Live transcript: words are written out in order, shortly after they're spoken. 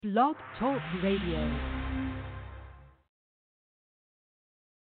Blog Talk Radio.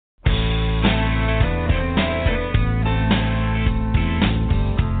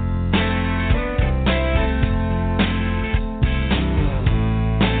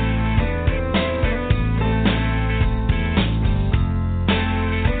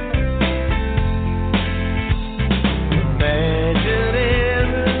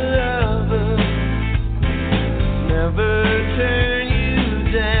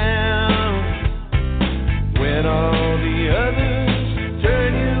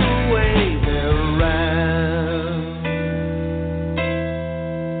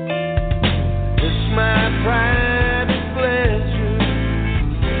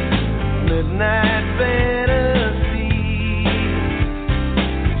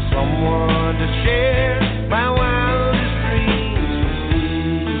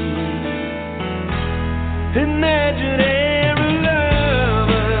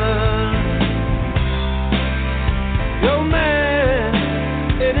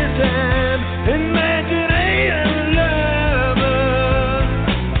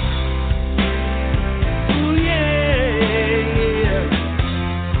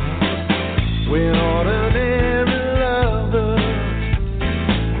 We ought to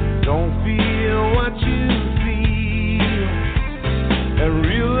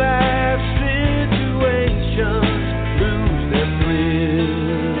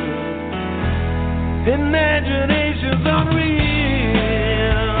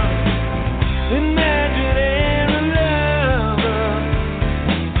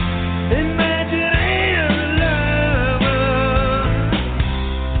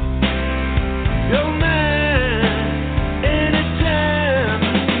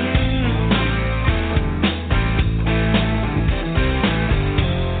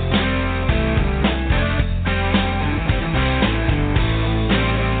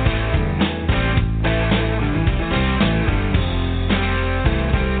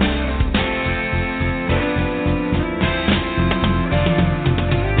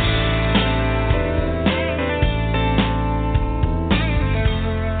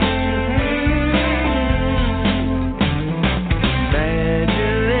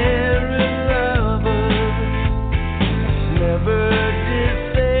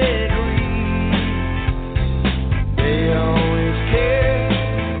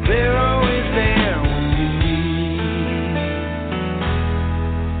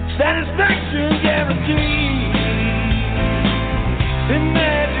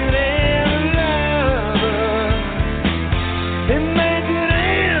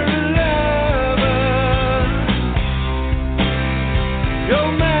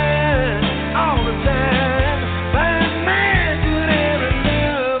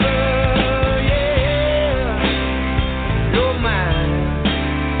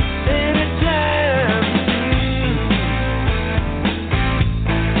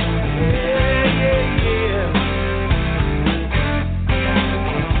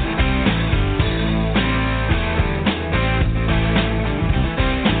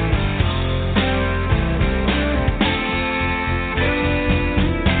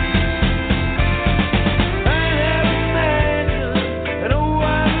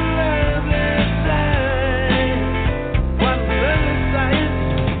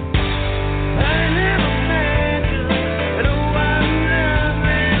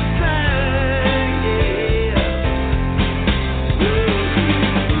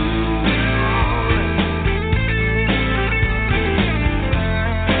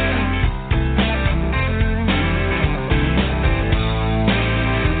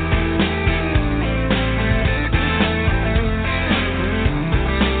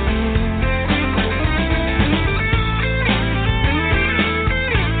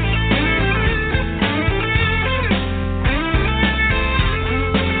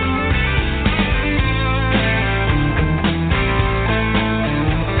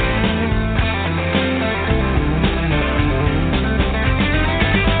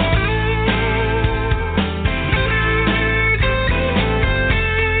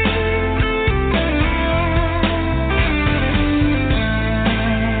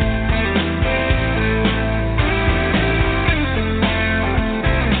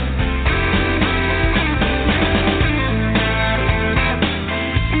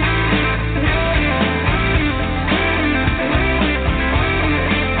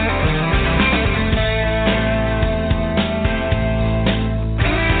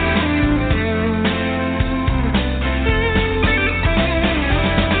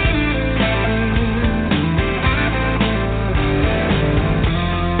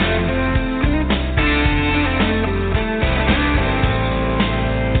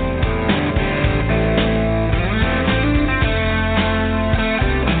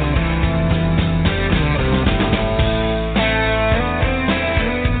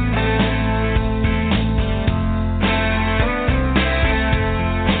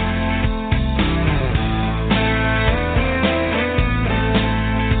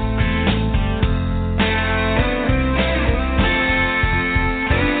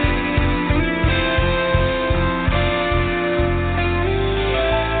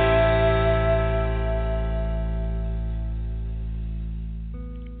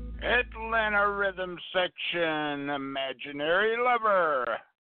rhythm section, Imaginary Lover.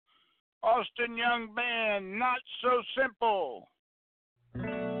 Austin Young Band, Not So Simple.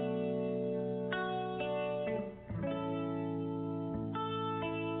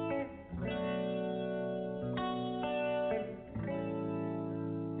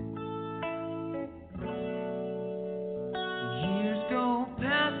 Years go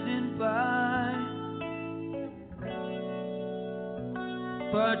passing by,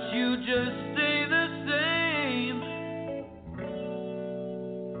 but you just stay the same.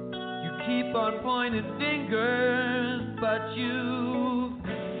 You keep on pointing fingers, but you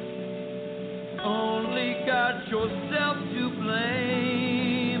only got yourself to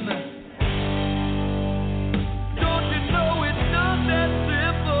blame. Don't you know it's not that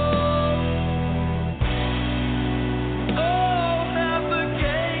simple? Oh, have the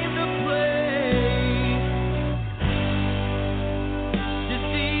game to play.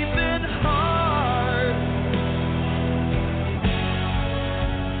 Deceiving heart,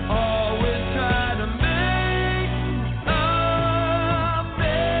 always try to make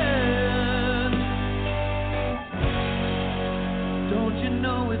amends. Don't you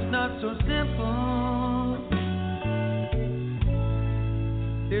know it's not so simple?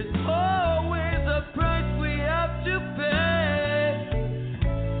 There's always a price we have to pay.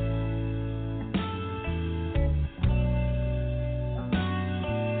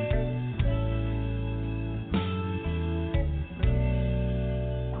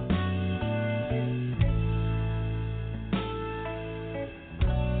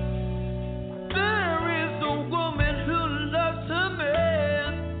 There is a woman who loves her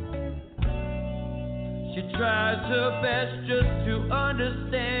man. She tries her best just to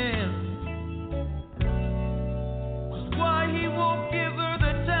understand just why he won't give her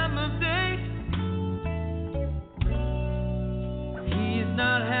the time of day. He's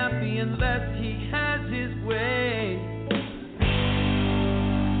not happy unless he has his way.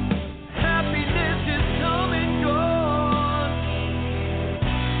 Happiness is come and gone.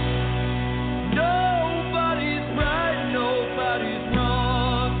 Nobody's right, nobody's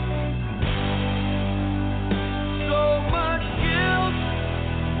wrong. So much guilt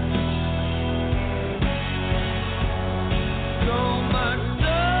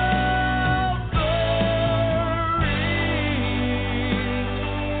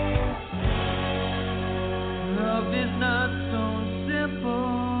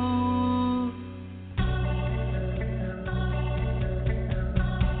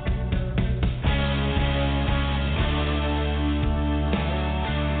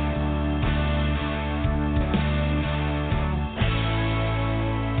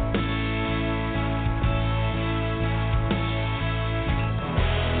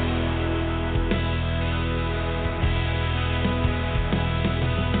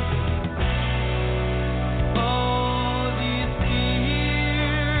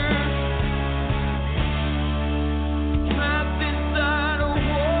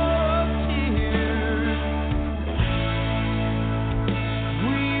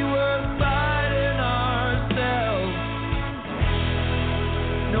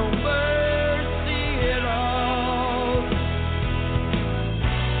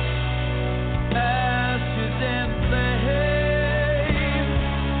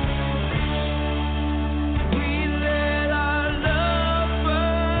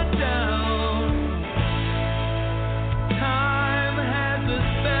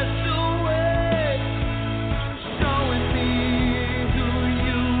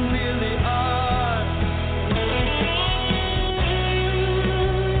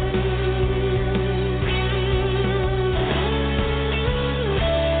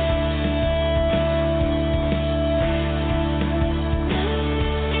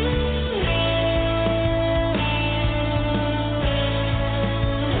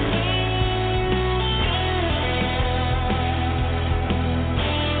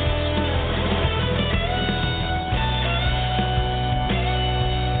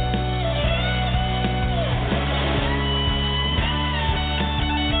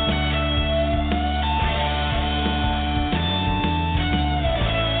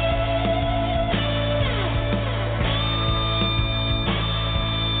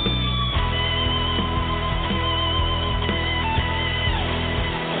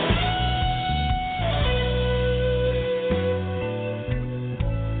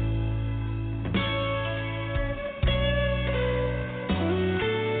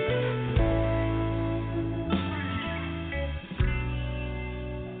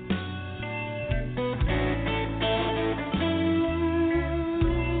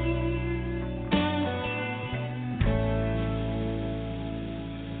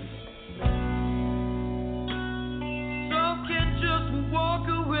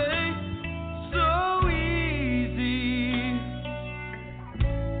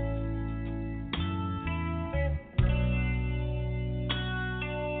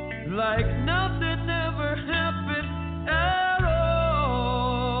like nothing ever happened at all.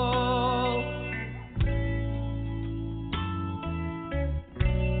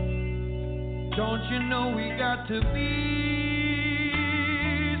 Don't you know we got to be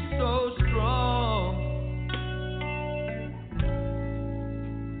so strong?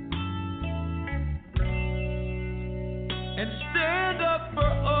 And stand up for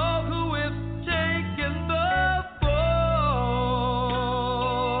all who have taken the fall.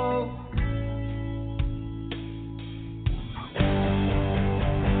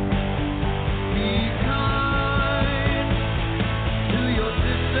 Be kind to your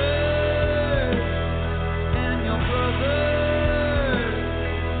sisters and your brothers.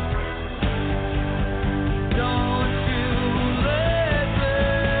 Don't you let them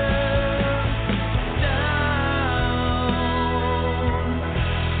down.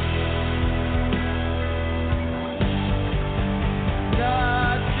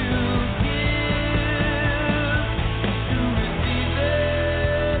 Got to give to receive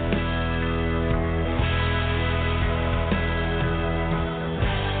it.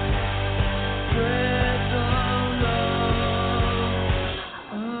 Spread the love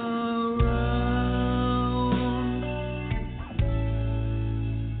around.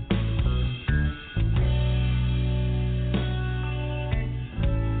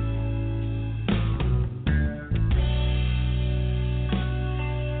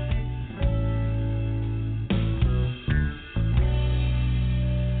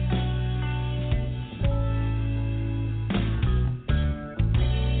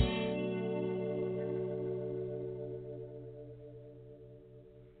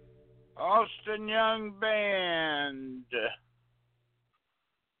 Austin Young Band.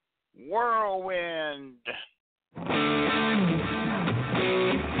 Whirlwind.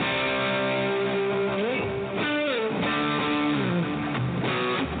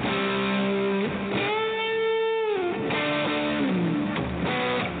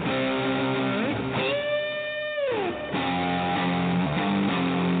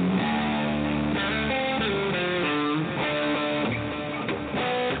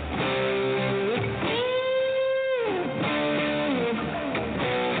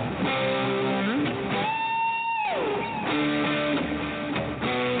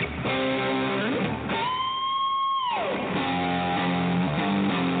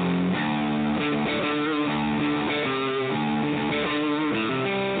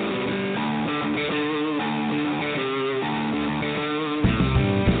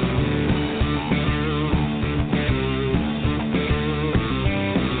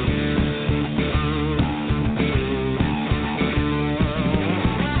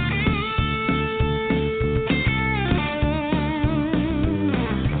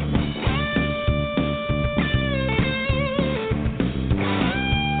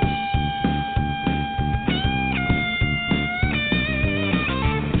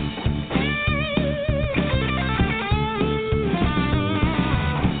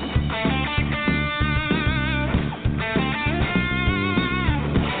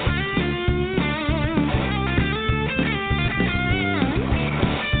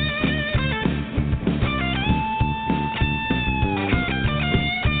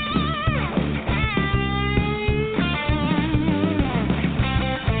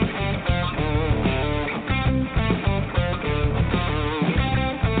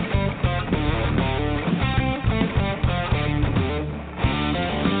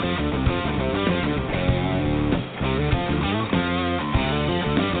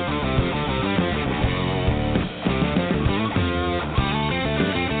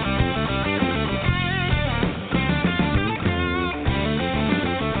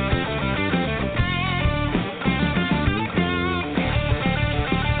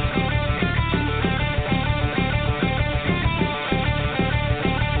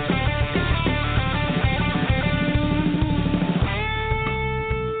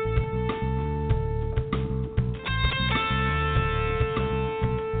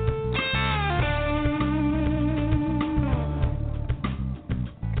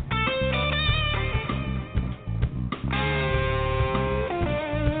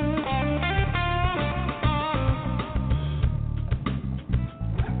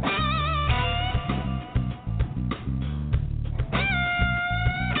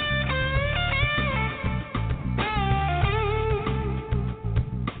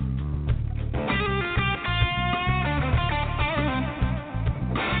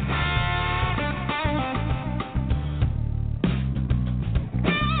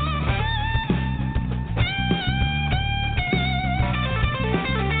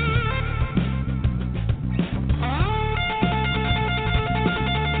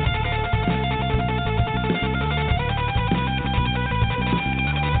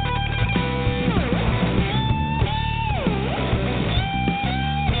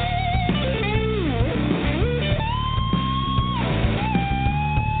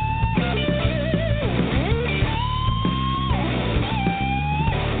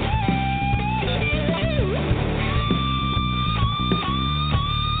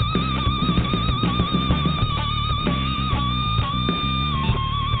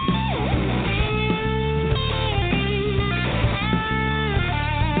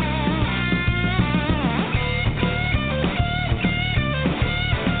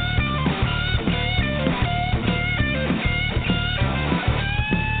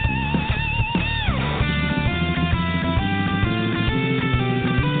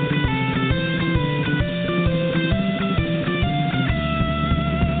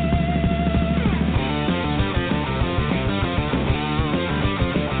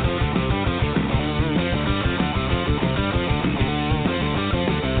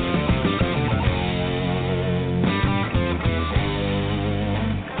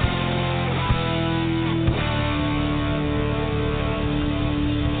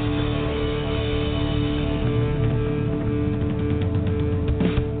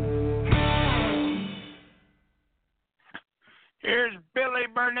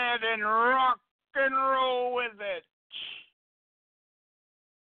 Billy Burnett and rock and roll with it.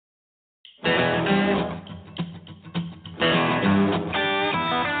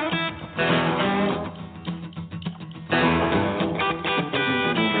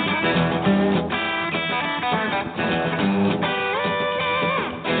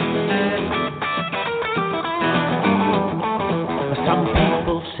 Some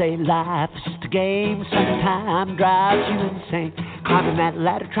people say life is just a game, sometimes drives you insane. Climbing that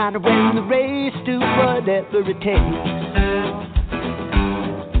ladder, trying to win the race, do whatever it takes.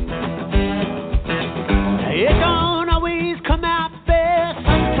 It don't always come out fair,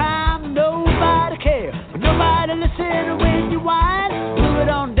 sometimes nobody cares, but nobody listen when you whine, move it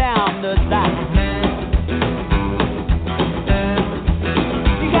on down the line.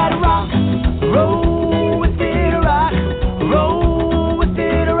 You gotta rock, roll with it, rock, roll with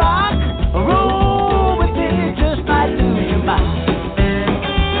it, rock, roll with it, just might lose your mind.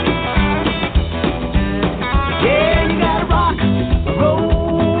 Yeah, you gotta rock,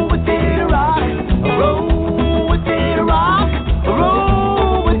 roll with it, rock, roll with it, rock,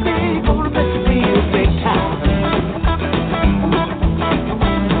 roll with it, you're gonna miss it real big time.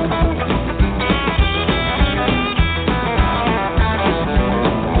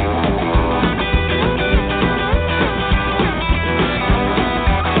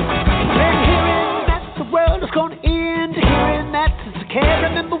 Been hearing that the world is gonna end, hearing that since I can't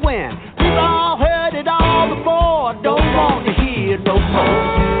remember when. We've all heard it all before, don't want to hear no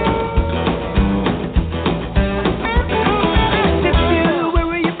more. If you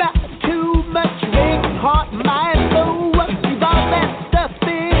worry about too much, your aching heart might blow up. Leave all that stuff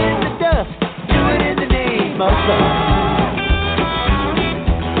in the dust, do it in the name of love.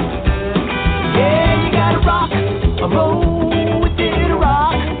 Yeah, you gotta rock, roll with it,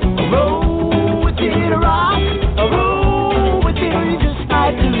 rock, roll with it, rock, roll with it, you just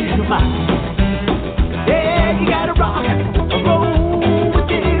might lose your mind. Yeah, you gotta rock, roll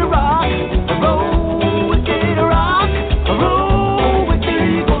with it, rock, roll with it, rock, roll with it,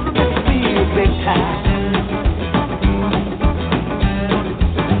 you're gonna miss it real big time.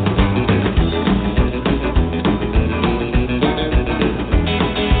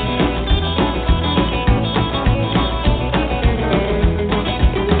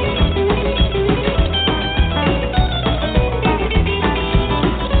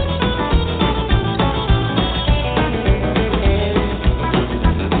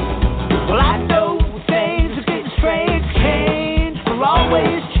 Well, I know things are getting strange, change will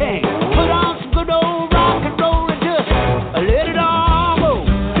always change. Put on some good old rock and roll and just let it all go.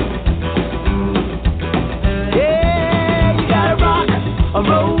 Yeah, you gotta rock,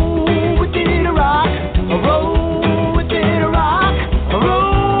 roll with it, rock, roll with it, rock,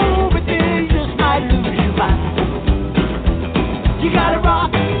 roll with it, you just might lose your mind. You gotta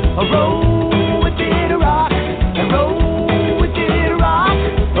rock, roll with it, rock, and roll with it, rock,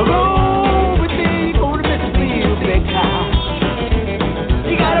 roll with it, you're gonna miss it real big time.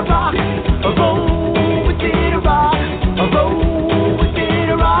 You gotta rock, roll with it, rock, roll with it,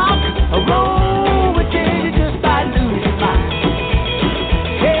 rock, roll with it, you just might lose your mind.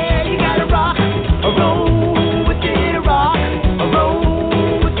 Yeah, you gotta rock, roll with it, rock, roll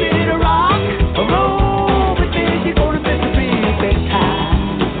with it, rock, roll with it, you're gonna miss it real big time.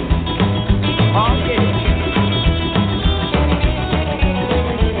 Oh yeah.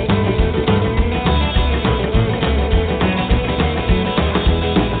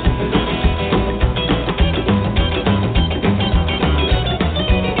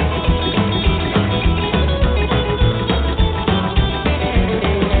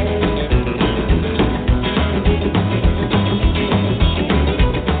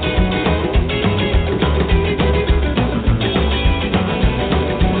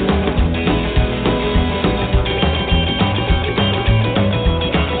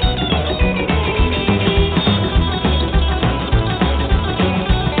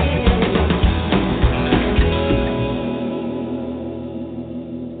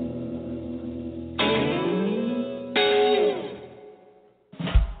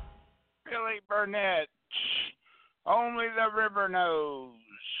 Billy Burnett. Only the river knows.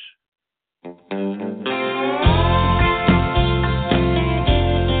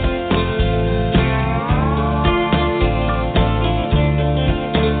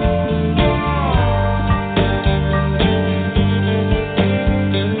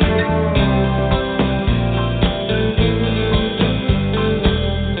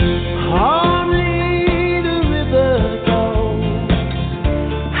 Only the river knows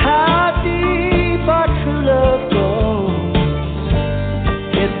how deep our true love goes.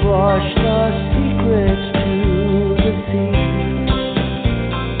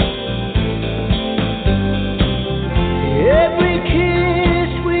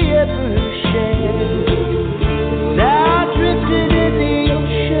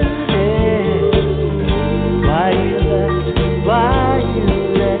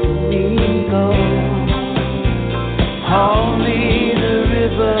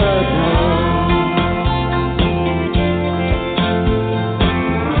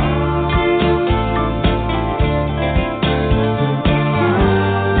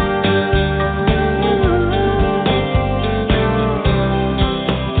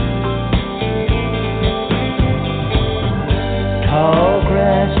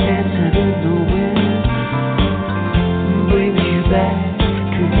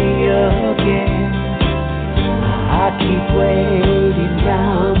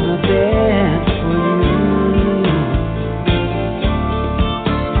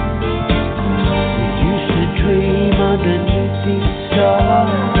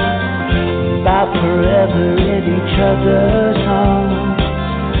 forever in each other's arms.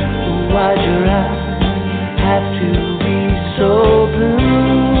 Why'd your eyes have to be so blue?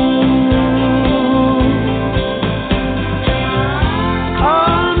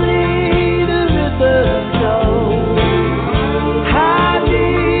 Only the river knows how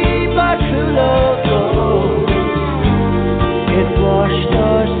deep our true love goes. It washed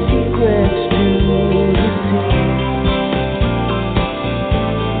our secrets to the sea.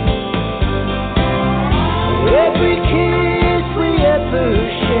 Every kiss we ever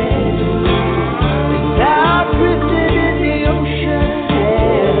shared is now drifted in the ocean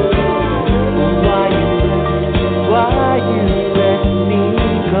air. Why you let me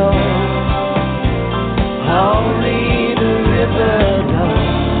go? Only the river knows.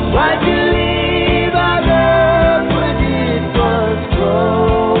 Why'd you leave our love when it was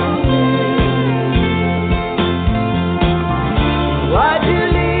broken? Why'd you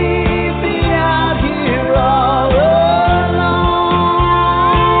leave me out here all alone?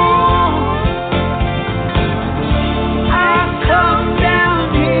 I come down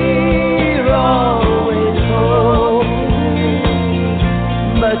here always hoping,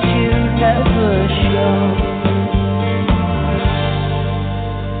 but you never show.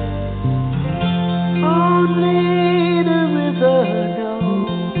 Only the river knows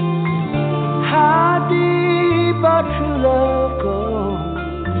how deep our true love goes.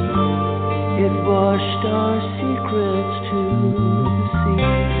 It washed our secrets to the sea.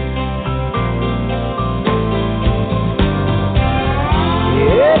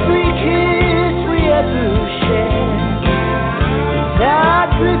 Every kiss we ever shared is now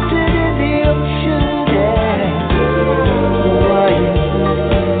drifted in the ocean air.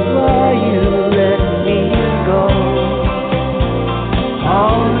 Why you let me go?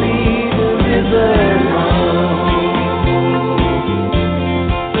 Only the river knows.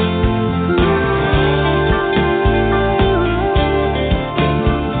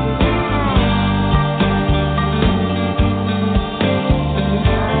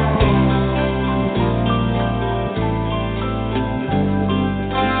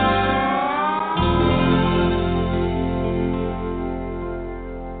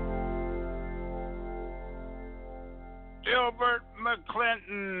 Gilbert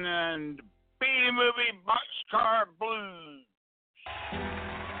McClinton and B Movie Boxcar Blues.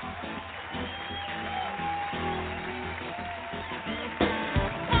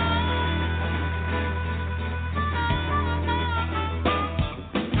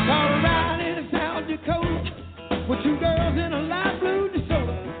 All around in South Dakota with two girls in a light blue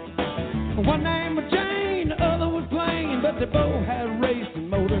DeSoto. One name was Jane, the other was Plain, but they both had racing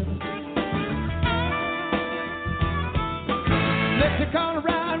motors. Next to call a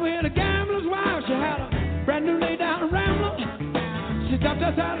ride with a gambler's wife. She had a brand new lay down Rambler. She stopped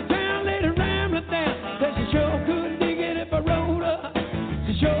us out of town, laid a Rambler down. Said she sure couldn't dig it if I rode her.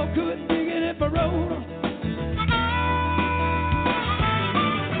 She sure couldn't dig it if I rode her.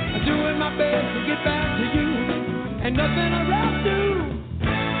 I'm doing my best to get back to you, and nothing I'd rather do.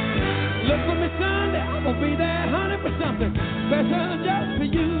 Look for me Sunday, I'm gonna be there, honey, for something special just for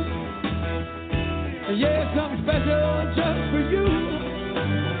you. Yeah, something special just for you.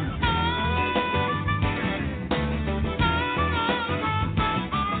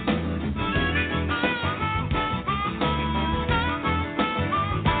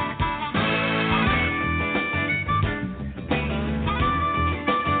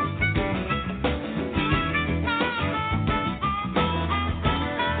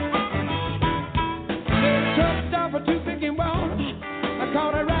 Truck stop for two picking water. I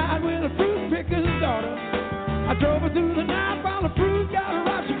caught a ride with a fruit picker's daughter. I drove her through the night while the fruit got her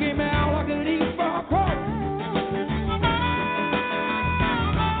right. She gave me all I could eat for a quarter.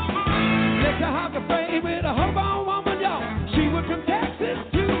 Next I hopped a freight with a hobo woman, y'all. She was from Texas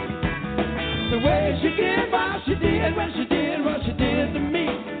too. The way she did what she did when she did what she did to me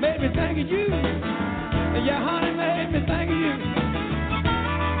made me think of you. Yeah, honey, made me think of you.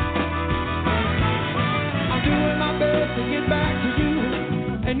 I'm doing my best to get back to you.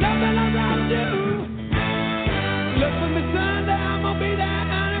 Ain't nothing I'd rather do. Look for me Sunday, I'm gonna be there,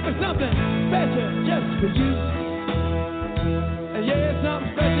 honey, for something special just for you. Yeah,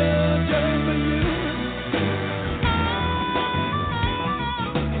 something special just for you.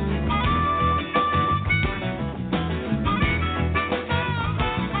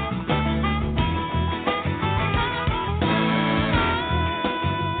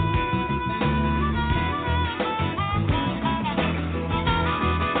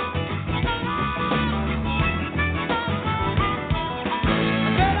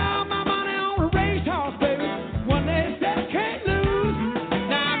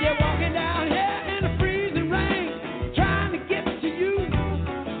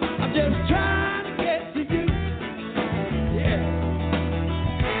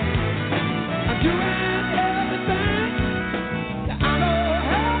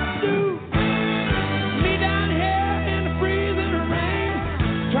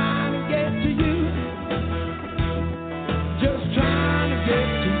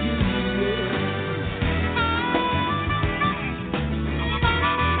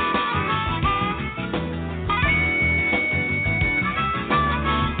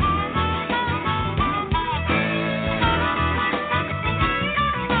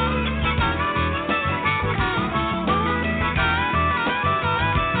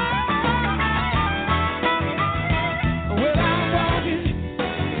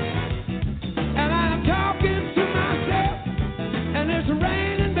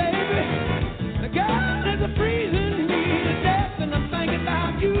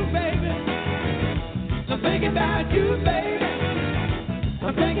 about you, baby.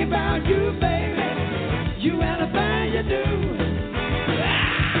 I'm thinking about you, baby. You and the thing you do.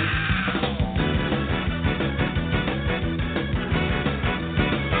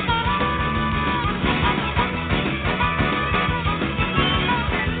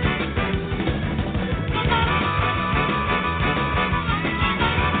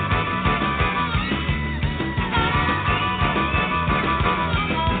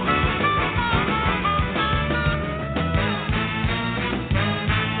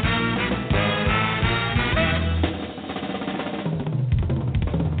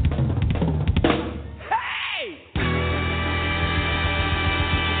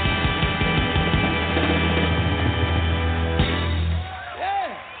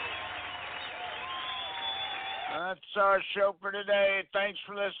 That's our show for today. Thanks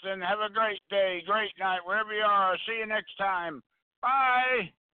for listening. Have a great day, great night, wherever you are. See you next time.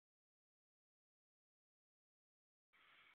 Bye.